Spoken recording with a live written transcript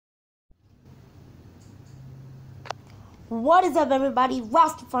What is up, everybody?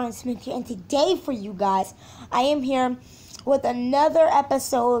 Rastafari Smith here, and today for you guys, I am here with another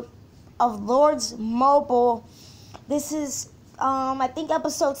episode of Lord's Mobile. This is, I think,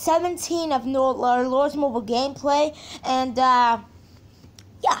 episode 17 of Lord's Mobile gameplay, and yeah,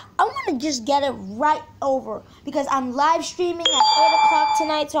 I want to just get it right over because I'm live streaming at 8 o'clock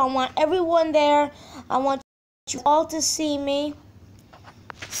tonight, so I want everyone there. I want you all to see me.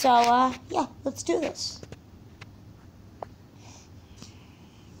 So, yeah, let's do this.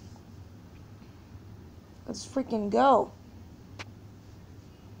 Let's freaking go.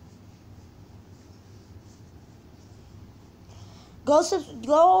 Go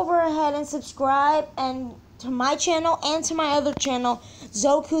over ahead and subscribe and to my channel and to my other channel,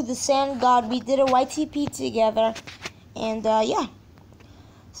 Zoku the Sand God. We did a YTP together. And yeah.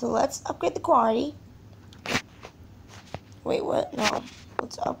 So let's upgrade the quality. Wait, what? No.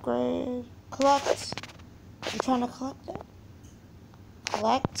 Let's upgrade. Collect. I'm trying to collect it.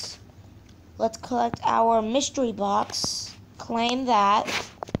 Collect. Let's collect our mystery box. Claim that.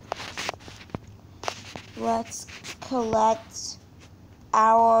 Let's collect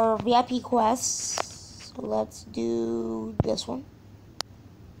our VIP quests. So let's do this one.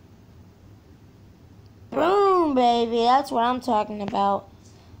 Boom, baby. That's what I'm talking about.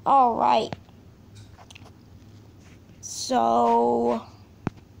 Alright. So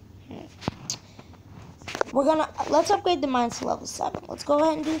let's upgrade the mines to level 7. Let's go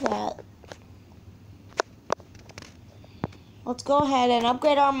ahead and do that. Let's go ahead and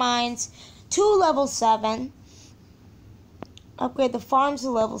upgrade our mines to level 7. Upgrade the farms to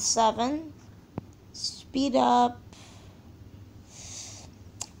level 7. Speed up.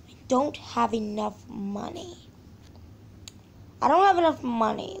 I don't have enough money. I don't have enough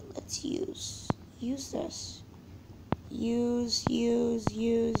money. Let's use this. Use.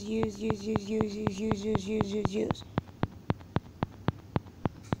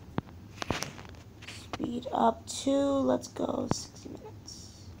 Speed up to, let's go, 60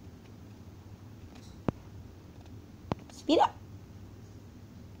 minutes. Speed up.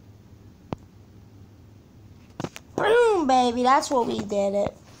 Boom, baby, that's what we did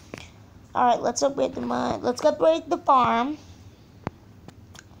it. Alright, let's upgrade the mine. Let's upgrade the farm.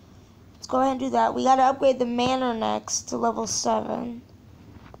 Let's go ahead and do that. We gotta upgrade the manor next to level 7.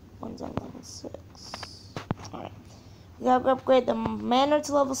 One's on level 6. Alright. We gotta upgrade the manor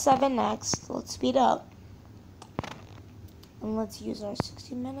to level 7 next. Let's speed up. And let's use our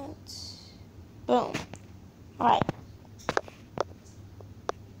 60 minutes. Boom. Alright.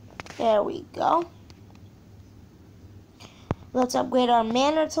 There we go. Let's upgrade our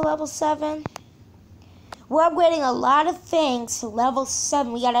manor to level 7. We're upgrading a lot of things to level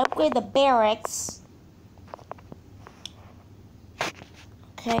 7. We gotta upgrade the barracks.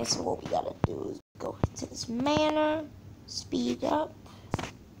 Okay, so what we gotta do is go to this manor. Speed up.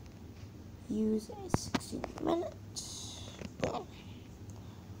 Use a 60 minutes. Boom.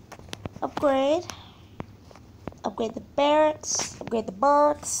 Upgrade. Upgrade the barracks. Upgrade the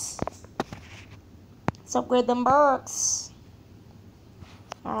barracks. Let's upgrade them barracks.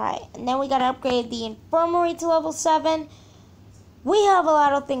 Alright, and then we gotta upgrade the infirmary to level 7. We have a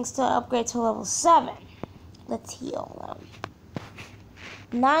lot of things to upgrade to level 7. Let's heal them.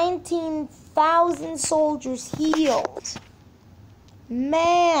 19,000 soldiers healed.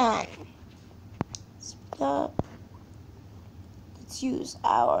 Man. Speed up. Let's use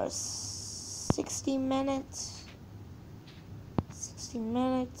our 60 minutes. 60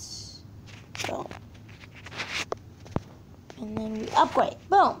 minutes. Boom. And then we upgrade.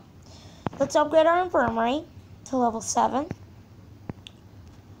 Boom. Let's upgrade our infirmary to level 7.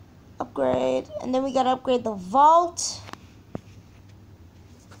 Upgrade. And then we gotta upgrade the vault.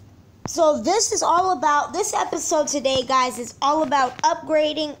 So this episode today, guys, is all about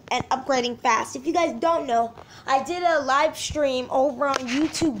upgrading and upgrading fast. If you guys don't know, I did a live stream over on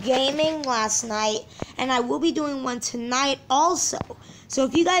YouTube Gaming last night, and I will be doing one tonight also. So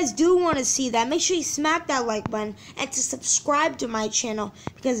if you guys do want to see that, make sure you smack that like button and to subscribe to my channel,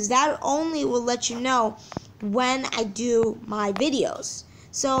 because that only will let you know when I do my videos.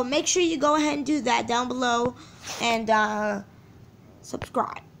 So make sure you go ahead and do that down below and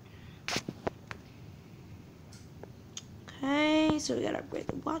subscribe. Okay, so we gotta upgrade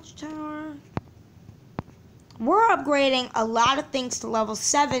the watchtower. We're upgrading a lot of things to level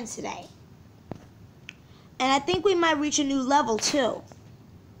 7 today. And I think we might reach a new level too.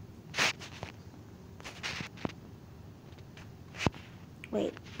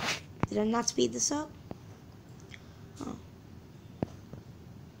 Wait, did I not speed this up? Oh.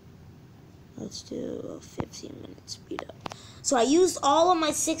 Let's do a 15-minute speed up. So I used all of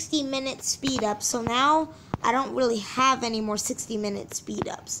my 60-minute speed up, so now I don't really have any more 60-minute speed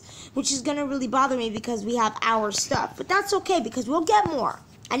ups, which is going to really bother me because we have our stuff. But that's okay because we'll get more.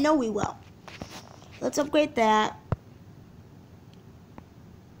 I know we will. Let's upgrade that.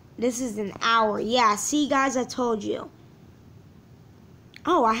 This is an hour. Yeah, see guys, I told you.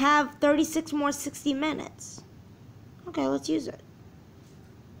 Oh, I have 36 more 60 minutes. Okay, let's use it.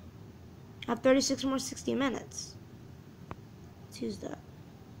 I have 36 more 60 minutes. Let's use that.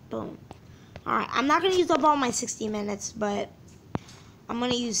 Boom. Alright, I'm not going to use up all my 60 minutes, but I'm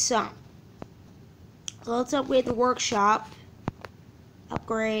going to use some. So let's upgrade the workshop.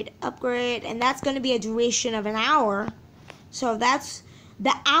 Upgrade, and that's going to be a duration of an hour. So that's,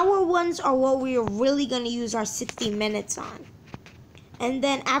 the hour ones are what we're really going to use our 60 minutes on. And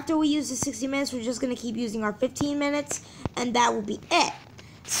then after we use the 60 minutes, we're just going to keep using our 15 minutes, and that will be it.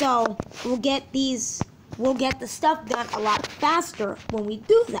 So we'll get the stuff done a lot faster when we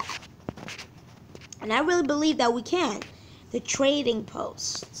do that. And I really believe that we can. The trading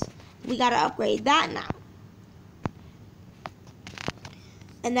posts, we got to upgrade that now.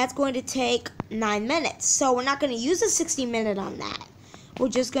 And that's going to take 9 minutes. So we're not going to use a 60-minute on that. We're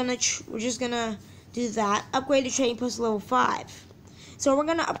just gonna do that. Upgrade the trading post to level 5. So we're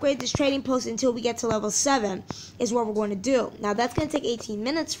gonna upgrade this trading post until we get to level 7. Is what we're going to do. Now that's gonna take 18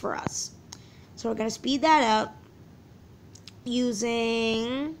 minutes for us. So we're gonna speed that up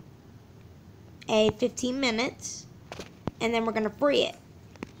using a 15 minutes, and then we're gonna free it.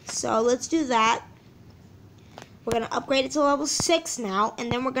 So let's do that. We're going to upgrade it to level 6 now,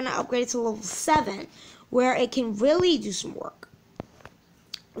 and then we're going to upgrade it to level 7, where it can really do some work.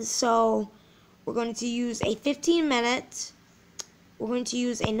 So we're going to use a 15-minute, we're going to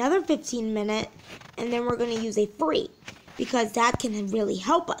use another 15-minute, and then we're going to use a free, because that can really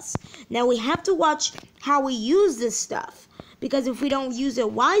help us. Now we have to watch how we use this stuff, because if we don't use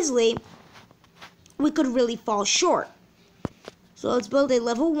it wisely, we could really fall short. So let's build a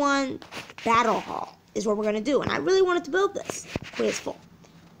level 1 battle hall. Is what we're going to do. And I really wanted to build this. Graceful.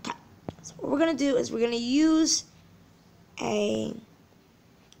 Okay. So what we're going to do is we're going to use a...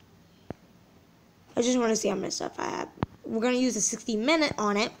 I just want to see how much stuff I have. We're going to use a 60-minute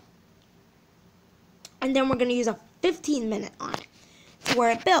on it. And then we're going to use a 15-minute on it. To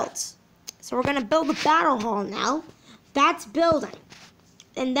where it builds. So we're going to build the battle hall now. That's building.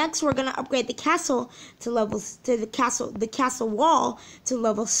 And next we're going to upgrade the castle to the castle wall to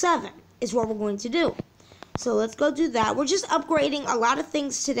level 7. Is what we're going to do. So let's go do that. We're just upgrading a lot of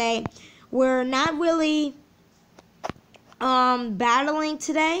things today. We're not really battling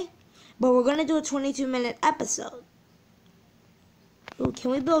today, but we're going to do a 22-minute episode. Ooh, can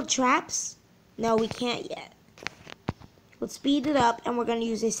we build traps? No, we can't yet. Let's speed it up, and we're going to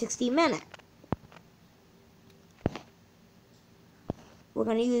use a 60-minute. We're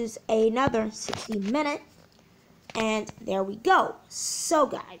going to use another 60-minute, and there we go. So,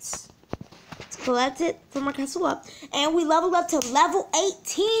 guys, let's collect it from our castle up. And we leveled up to level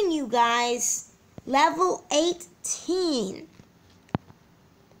 18, you guys. Level 18.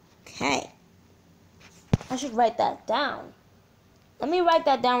 Okay. I should write that down. Let me write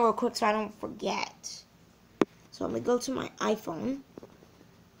that down real quick so I don't forget. So let me go to my iPhone.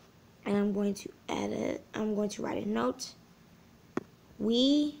 And I'm going to edit. I'm going to write a note.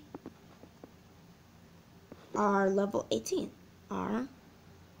 We are level 18. Are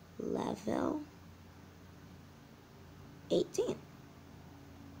level 18.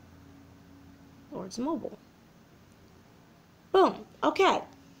 Or it's mobile. Boom. Okay.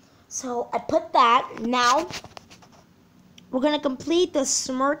 So I put that. Now we're going to complete the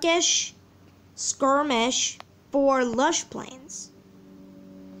skirmish for Lush Plains.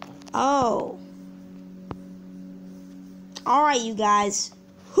 Oh. Alright, you guys.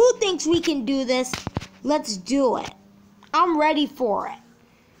 Who thinks we can do this? Let's do it. I'm ready for it.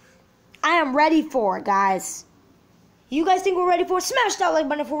 I am ready for it, guys. You guys think we're ready for it? Smash that like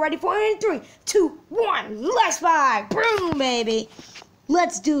button if we're ready for it. In 3, 2, 1. Let's fly. Boom, baby.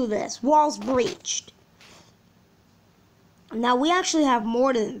 Let's do this. Walls breached. Now, we actually have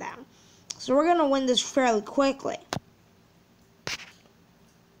more than them. So we're going to win this fairly quickly.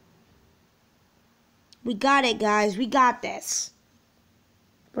 We got it, guys. We got this.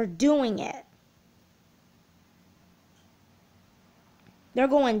 We're doing it. They're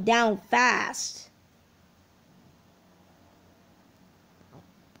going down fast.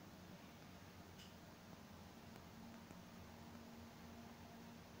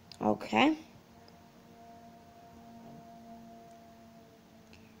 Okay.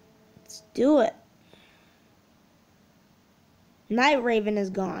 Let's do it. Night Raven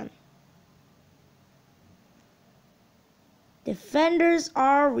is gone. Defenders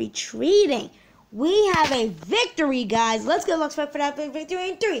are retreating. We have a victory, guys. Let's go. Let's fight for that big victory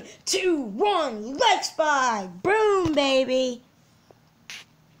in 3, 2, 1. Let's fight. Boom, baby.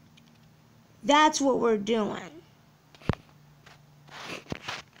 That's what we're doing.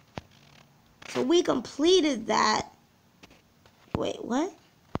 So we completed that. Wait, what?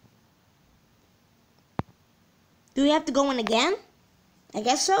 Do we have to go in again? I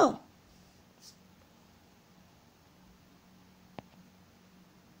guess so.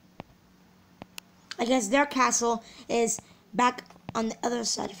 I guess their castle is back on the other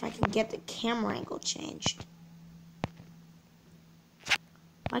side if I can get the camera angle changed.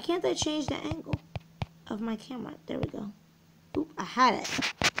 Why can't I change the angle of my camera? There we go. Oop, I had it.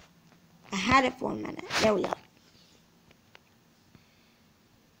 I had it for a minute. There we go.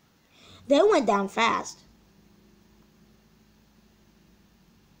 They went down fast.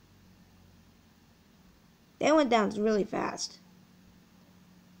 They went down really fast.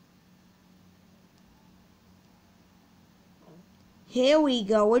 Here we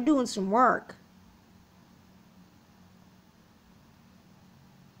go. We're doing some work.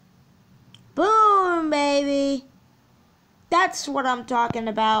 Boom, baby. That's what I'm talking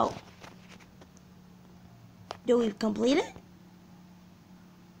about. Do we complete it?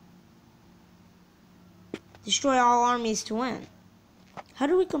 Destroy all armies to win. How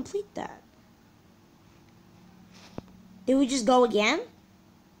do we complete that? Did we just go again?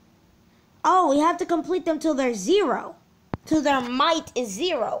 Oh, we have to complete them till they're 0. Till their might is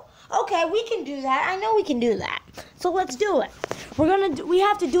 0. Okay, we can do that. I know we can do that. So let's do it. We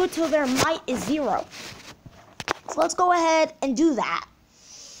have to do it till their might is 0. So let's go ahead and do that.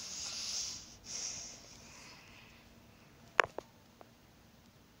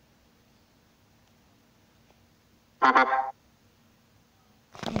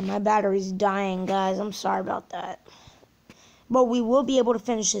 My battery's dying, guys. I'm sorry about that. But we will be able to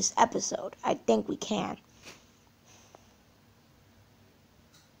finish this episode. I think we can.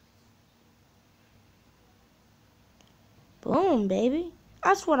 Boom, baby.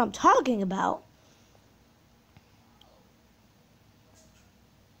 That's what I'm talking about.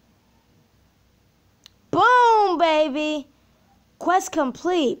 Boom, baby. Quest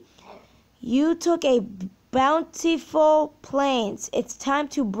complete. You took a bountiful plains. It's time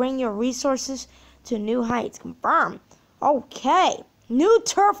to bring your resources to new heights. Confirm. Okay. New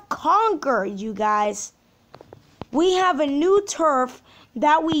turf conquered, you guys. We have a new turf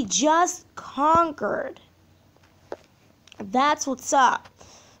that we just conquered. That's what's up.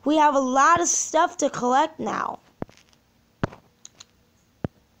 We have a lot of stuff to collect now.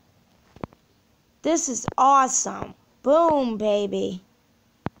 This is awesome. Boom, baby.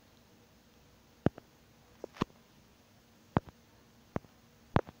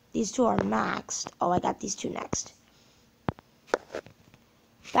 These two are maxed. Oh, I got these two next.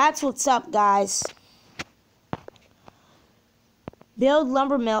 That's what's up, guys. Build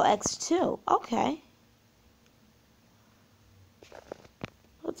lumber mill X2. Okay.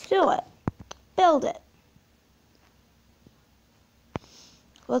 Let's do it. Build it.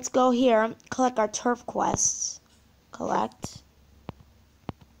 Let's go here. Collect our turf quests. Collect.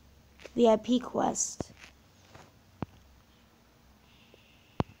 VIP quest.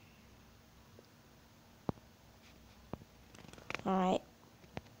 Alright.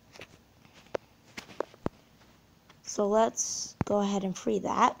 So let's go ahead and free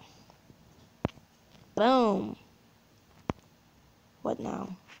that. Boom. What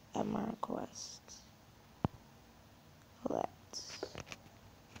now? Emerald quest. Collect.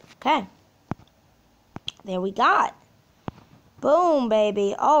 Okay. There we got. Boom,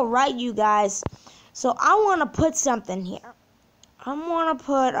 baby. Alright, you guys. So I want to put something here. I want to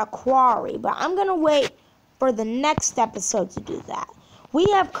put a quarry, but I'm going to wait for the next episode to do that. We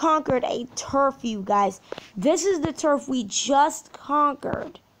have conquered a turf, you guys. This is the turf we just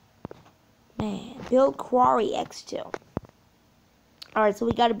conquered. Man, build quarry X2. Alright, so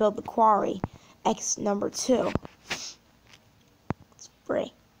we got to build the quarry X number 2. It's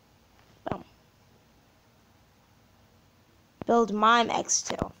free. Boom. Build mime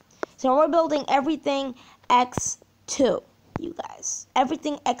X2. So we're building everything X2, you guys.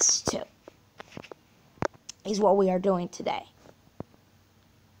 Everything X2 is what we are doing today.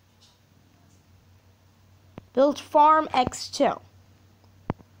 Build farm X2.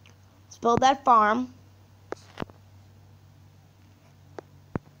 Let's build that farm.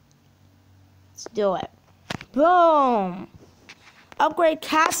 Let's do it. Boom. Upgrade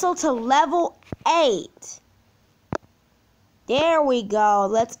castle to level 8. There we go.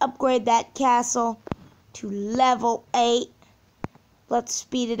 Let's upgrade that castle to level 8. Let's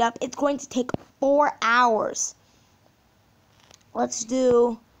speed it up. It's going to take 4 hours. Let's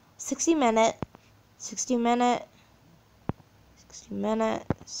do 60 minutes. 60 minute, 60 minute,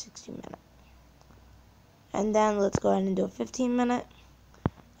 60 minute. And then let's go ahead and do a 15 minute,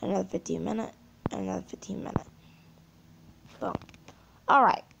 another 15 minute, and another 15 minute. Boom.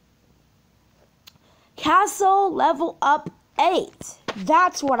 Alright. Castle level up 8.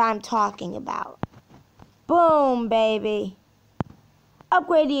 That's what I'm talking about. Boom, baby.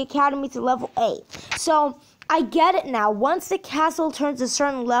 Upgrade the academy to level 8. So, I get it now. Once the castle turns a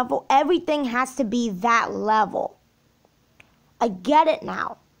certain level, everything has to be that level. I get it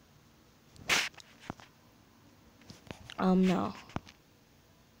now. No.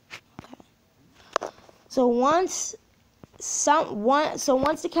 Okay. So once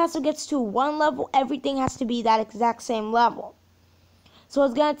the castle gets to one level, everything has to be that exact same level. So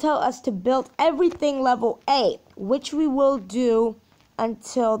it's going to tell us to build everything level 8, which we will do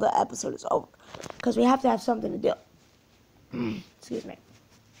until the episode is over. Because we have to have something to do. Excuse me.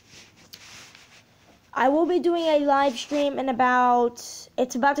 I will be doing a live stream in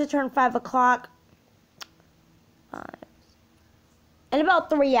it's about to turn 5 o'clock. In about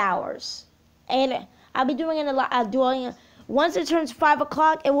 3 hours. And I'll be doing once it turns 5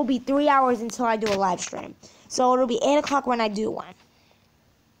 o'clock, it will be 3 hours until I do a live stream. So it'll be 8 o'clock when I do one.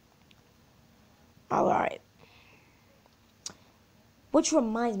 Alright. Which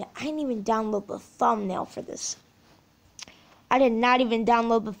reminds me, I didn't even download the thumbnail for this. I did not even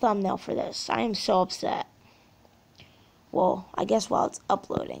download the thumbnail for this. I am so upset. Well, I guess while it's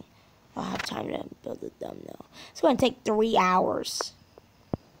uploading, I'll have time to build the thumbnail. It's going to take 3 hours.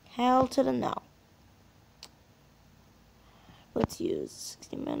 Hell to the no. Let's use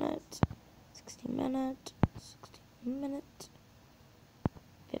 60 minute, 60 minute, 60 minute,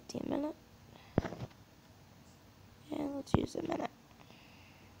 15 minute, and let's use a minute.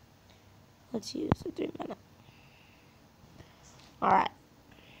 Let's use a 3 minute. Alright.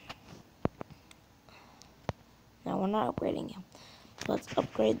 Now we're not upgrading him. Let's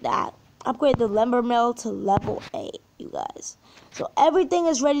upgrade that. Upgrade the lumber mill to level 8, you guys. So everything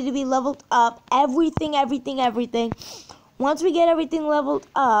is ready to be leveled up. Everything. Once we get everything leveled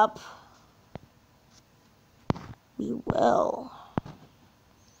up, we will.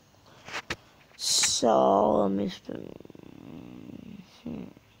 So, let me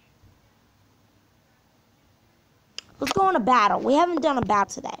let's go on a battle. We haven't done a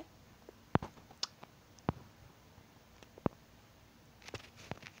battle today.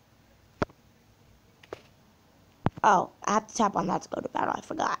 Oh, I have to tap on that to go to battle. I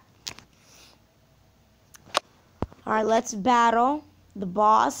forgot. Alright, let's battle the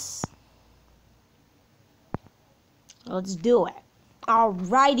boss. Let's do it.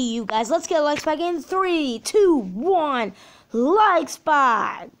 Alrighty, you guys. Let's get a like spike in 3, 2, 1. Like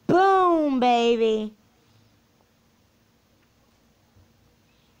spike. Boom, baby.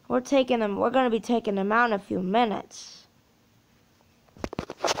 We're going to be taking them out in a few minutes.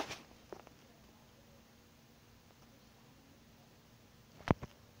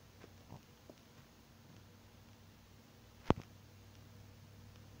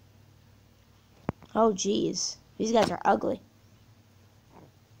 Oh, geez. These guys are ugly.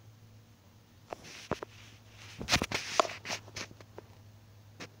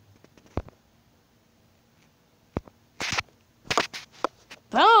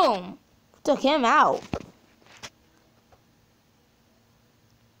 Boom! Took him out.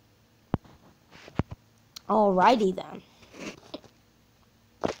 Alrighty then.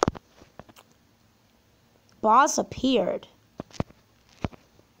 Boss appeared.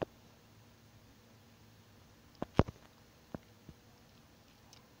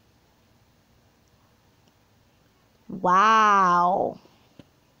 Wow.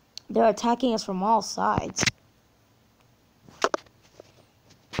 They're attacking us from all sides.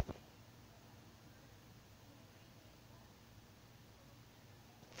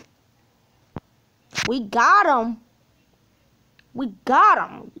 We got him. We got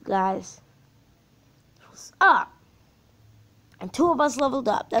him, you guys. What's up? And 2 of us leveled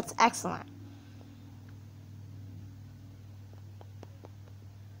up. That's excellent.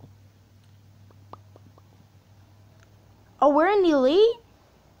 Oh, we're in Elite?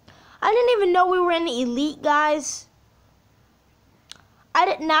 I didn't even know we were in Elite, guys. I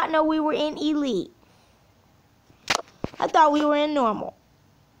did not know we were in Elite. I thought we were in Normal.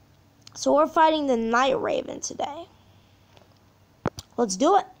 So we're fighting the Night Raven today. Let's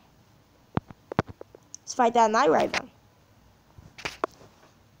do it. Let's fight that Night Raven.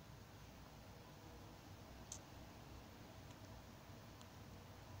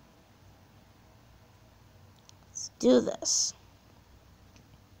 Let's do this.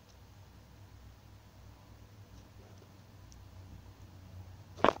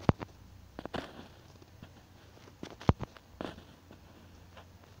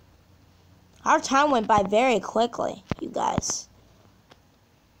 Our time went by very quickly, you guys.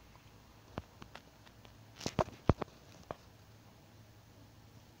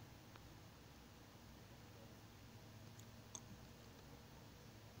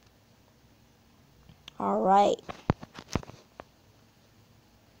 All right.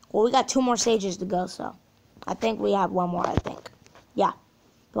 Well, we got 2 more stages to go, so I think we have 1 more, I think. Yeah,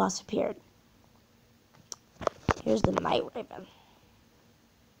 boss appeared. Here's the Night Raven.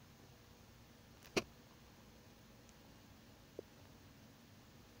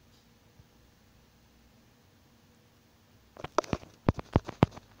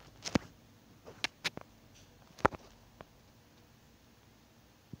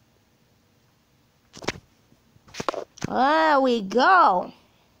 There we go.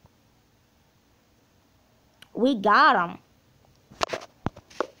 We got him.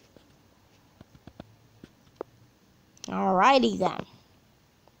 Alrighty then.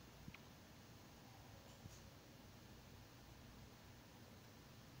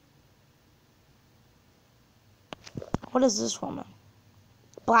 What is this woman?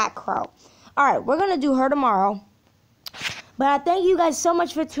 Black Crow. Alright, we're going to do her tomorrow. But I thank you guys so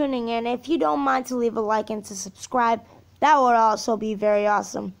much for tuning in. If you don't mind to leave a like and to subscribe, that would also be very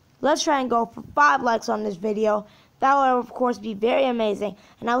awesome. Let's try and go for 5 likes on this video. That would, of course, be very amazing.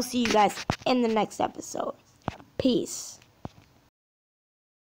 And I will see you guys in the next episode. Peace.